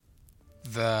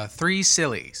The Three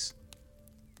Sillies.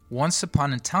 Once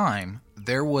upon a time,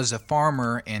 there was a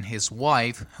farmer and his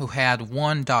wife who had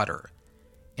one daughter,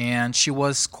 and she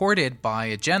was courted by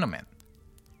a gentleman.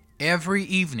 Every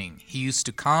evening, he used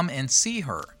to come and see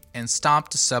her and stop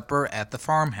to supper at the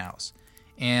farmhouse,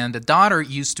 and the daughter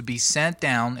used to be sent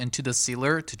down into the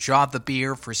cellar to draw the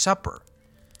beer for supper.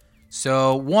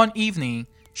 So one evening,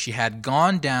 she had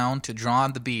gone down to draw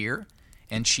the beer,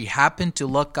 and she happened to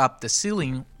look up the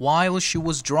ceiling while she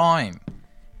was drawing,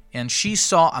 and she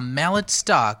saw a mallet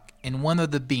stuck in one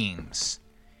of the beams.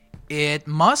 It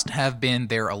must have been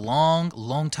there a long,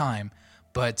 long time,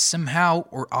 but somehow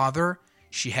or other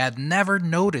she had never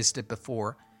noticed it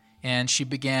before, and she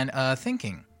began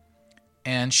thinking.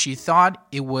 And she thought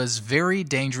it was very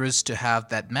dangerous to have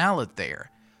that mallet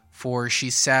there, for she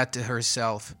said to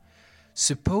herself,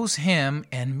 "Suppose him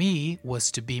and me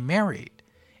was to be married,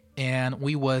 and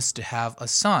we was to have a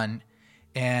son,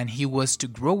 and he was to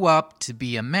grow up to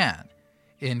be a man,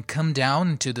 and come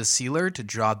down into the cellar to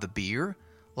draw the beer,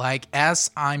 like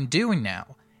as I'm doing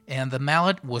now, and the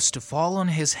mallet was to fall on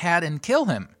his head and kill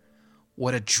him.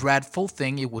 What a dreadful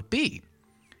thing it would be."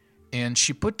 And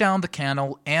she put down the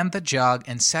candle and the jug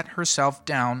and sat herself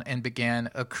down and began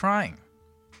a-crying.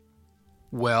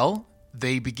 Well,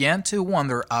 they began to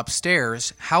wonder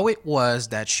upstairs how it was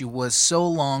that she was so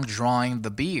long drawing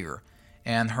the beer,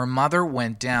 and her mother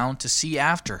went down to see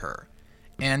after her.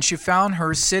 And she found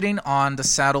her sitting on the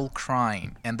saddle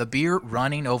crying, and the beer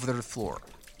running over the floor.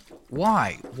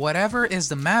 "Why, whatever is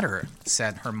the matter?"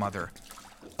 said her mother.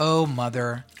 "Oh,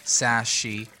 mother," says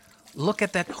she, "look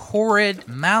at that horrid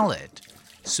mallet.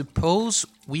 Suppose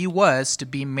we was to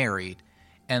be married,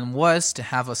 and was to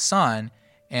have a son,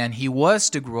 and he was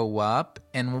to grow up,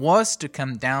 and was to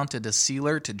come down to the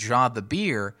cellar to draw the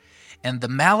beer, and the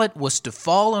mallet was to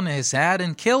fall on his head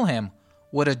and kill him.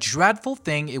 What a dreadful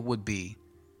thing it would be."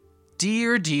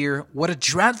 "Dear, dear, what a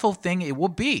dreadful thing it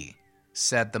would be,"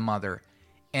 said the mother,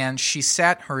 and she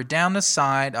sat her down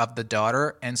aside of the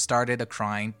daughter and started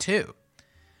a-crying too.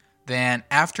 Then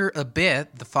after a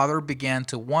bit, the father began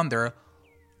to wonder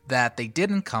that they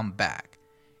didn't come back,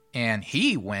 and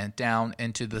he went down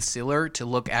into the cellar to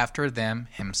look after them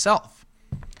himself.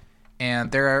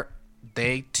 And there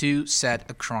they too sat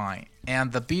a-crying,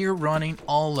 and the beer running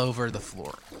all over the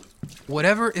floor.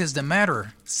 "Whatever is the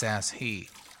matter?" says he.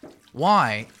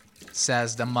 "Why,"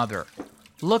 says the mother,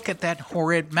 "look at that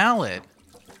horrid mallet.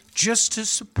 Just to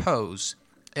suppose,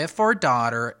 if our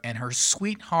daughter and her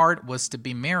sweetheart was to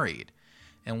be married,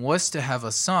 and was to have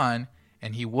a son,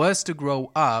 and he was to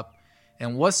grow up,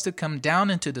 and was to come down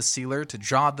into the cellar to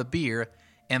draw the beer,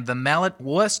 and the mallet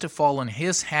was to fall on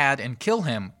his head and kill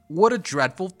him, what a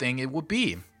dreadful thing it would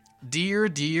be." "Dear,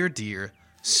 dear, dear,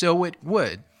 so it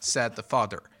would," said the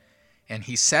father, and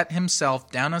he sat himself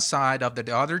down aside of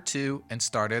the other two and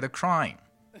started a-crying.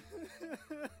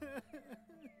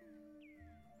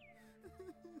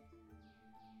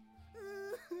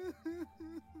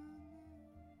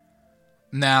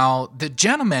 Now, the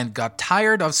gentleman got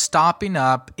tired of stopping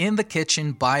up in the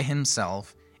kitchen by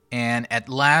himself, and at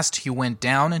last he went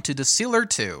down into the cellar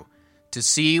too, to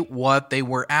see what they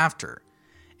were after.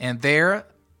 And there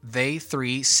they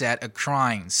three sat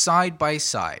a-crying side by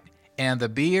side, and the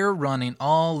beer running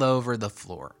all over the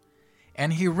floor.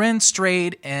 And he ran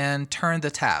straight and turned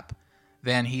the tap.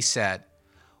 Then he said,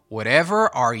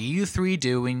 "Whatever are you three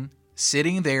doing,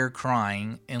 sitting there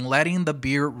crying and letting the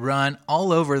beer run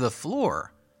all over the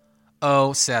floor?"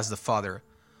 "Oh," says the father,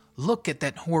 "look at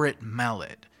that horrid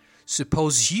mallet.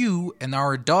 Suppose you and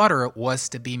our daughter was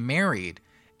to be married,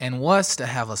 and was to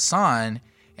have a son,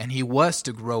 and he was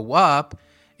to grow up,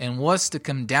 and was to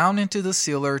come down into the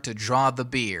cellar to draw the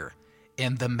beer,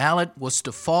 and the mallet was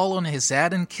to fall on his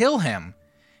head and kill him."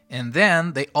 And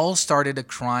then they all started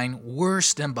a-crying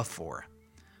worse than before.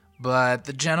 But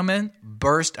the gentleman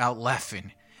burst out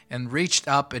laughing, and reached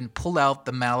up and pulled out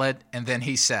the mallet, and then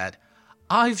he said,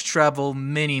 "I've traveled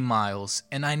many miles,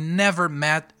 and I never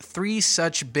met three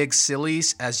such big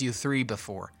sillies as you three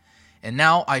before. And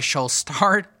now I shall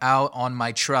start out on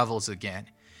my travels again.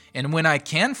 And when I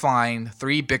can find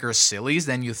three bigger sillies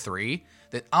than you three,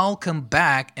 then I'll come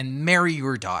back and marry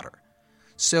your daughter."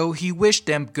 So he wished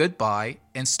them goodbye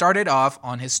and started off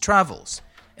on his travels,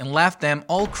 and left them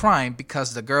all crying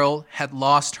because the girl had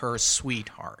lost her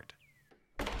sweetheart.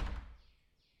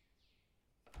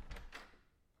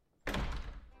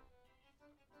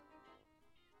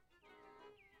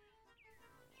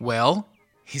 Well,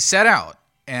 he set out,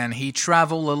 and he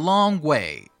traveled a long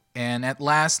way, and at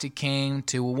last he came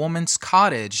to a woman's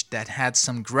cottage that had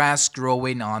some grass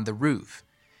growing on the roof.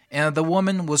 and the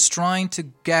woman was trying to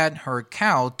get her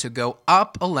cow to go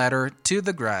up a ladder to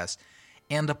the grass,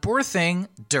 and the poor thing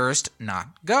durst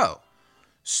not go.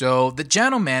 So the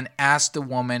gentleman asked the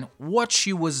woman what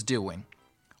she was doing.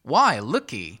 "Why,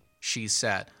 looky," she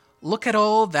said, "look at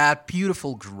all that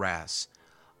beautiful grass.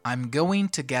 I'm going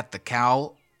to get the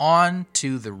cow on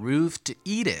to the roof to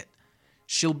eat it.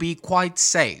 She'll be quite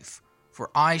safe,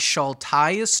 for I shall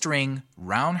tie a string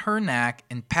round her neck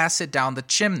and pass it down the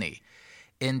chimney,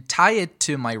 and tie it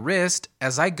to my wrist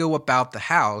as I go about the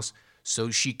house, so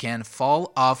she can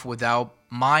fall off without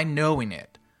my knowing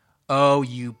it." "Oh,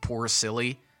 you poor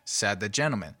silly," said the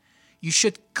gentleman. "You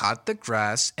should cut the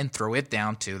grass and throw it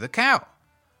down to the cow."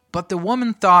 But the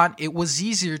woman thought it was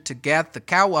easier to get the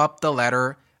cow up the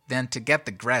ladder than to get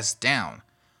the grass down.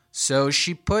 So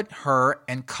she put her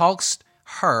and coaxed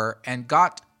her and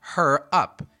got her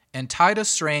up and tied a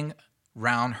string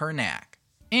round her neck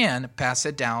and passed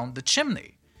it down the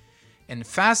chimney and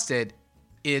fastened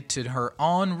it to her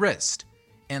own wrist.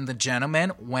 And the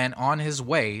gentleman went on his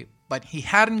way, but he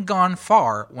hadn't gone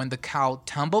far when the cow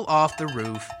tumbled off the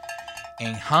roof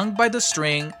and hung by the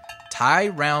string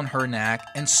tied round her neck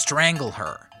and strangled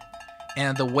her.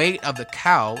 And the weight of the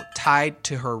cow tied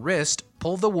to her wrist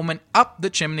pulled the woman up the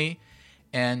chimney,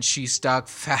 and she stuck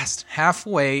fast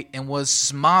halfway and was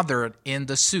smothered in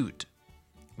the soot.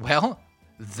 Well,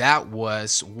 that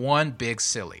was one big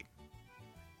silly.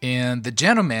 And the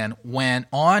gentleman went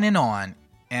on,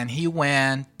 and he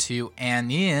went to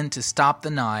an inn to stop the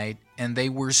night, and they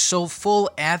were so full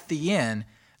at the inn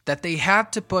that they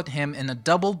had to put him in a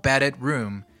double-bedded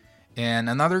room, and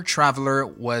another traveler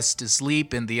was to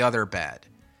sleep in the other bed.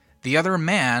 The other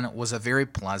man was a very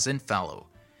pleasant fellow,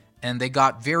 and they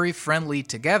got very friendly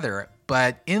together,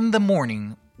 but in the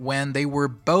morning, when they were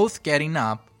both getting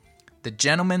up, the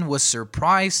gentleman was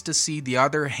surprised to see the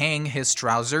other hang his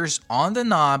trousers on the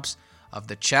knobs of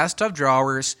the chest of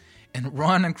drawers and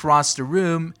run across the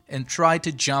room and try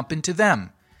to jump into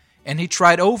them. And he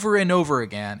tried over and over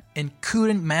again and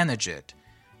couldn't manage it.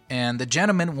 And the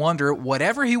gentleman wondered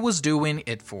whatever he was doing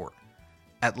it for.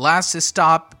 At last he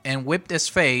stopped and wiped his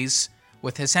face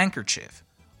with his handkerchief.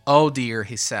 "Oh dear,"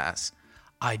 he says,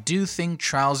 "I do think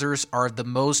trousers are the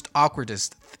most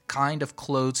awkwardest kind of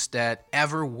clothes that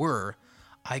ever were.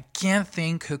 I can't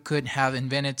think who could have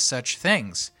invented such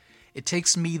things. It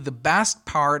takes me the best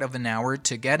part of an hour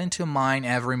to get into mine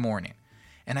every morning,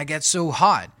 and I get so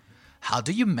hot. How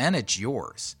do you manage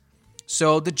yours?"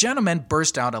 So the gentleman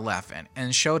burst out a laughing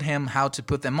and showed him how to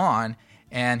put them on,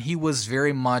 and he was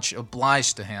very much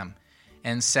obliged to him,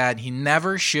 and said he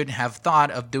never should have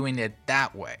thought of doing it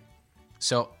that way.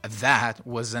 So that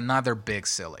was another big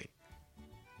silly.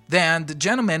 Then the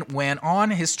gentleman went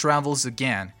on his travels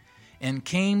again and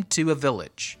came to a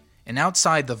village. And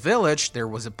outside the village there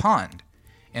was a pond,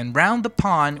 and round the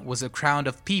pond was a crowd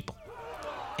of people.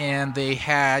 And they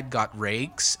had got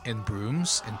rakes and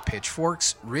brooms and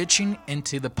pitchforks reaching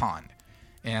into the pond.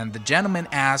 And the gentleman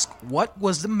asked what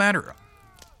was the matter.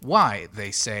 "Why,"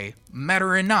 they say,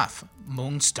 "matter enough.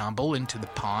 Moon stumbled into the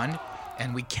pond,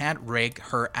 and we can't rake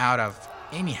her out of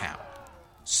anyhow."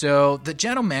 So the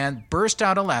gentleman burst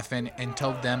out a laughing and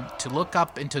told them to look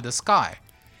up into the sky.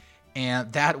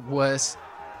 And that was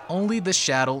only the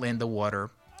shadow in the water,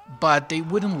 but they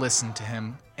wouldn't listen to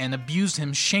him and abused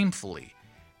him shamefully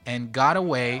and got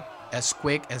away as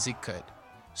quick as he could.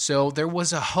 So there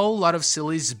was a whole lot of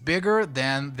sillies bigger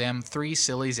than them 3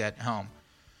 sillies at home.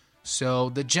 So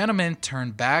the gentleman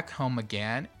turned back home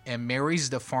again and marries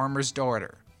the farmer's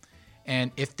daughter.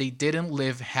 And if they didn't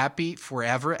live happy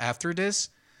forever after this,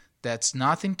 that's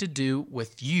nothing to do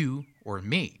with you or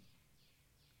me.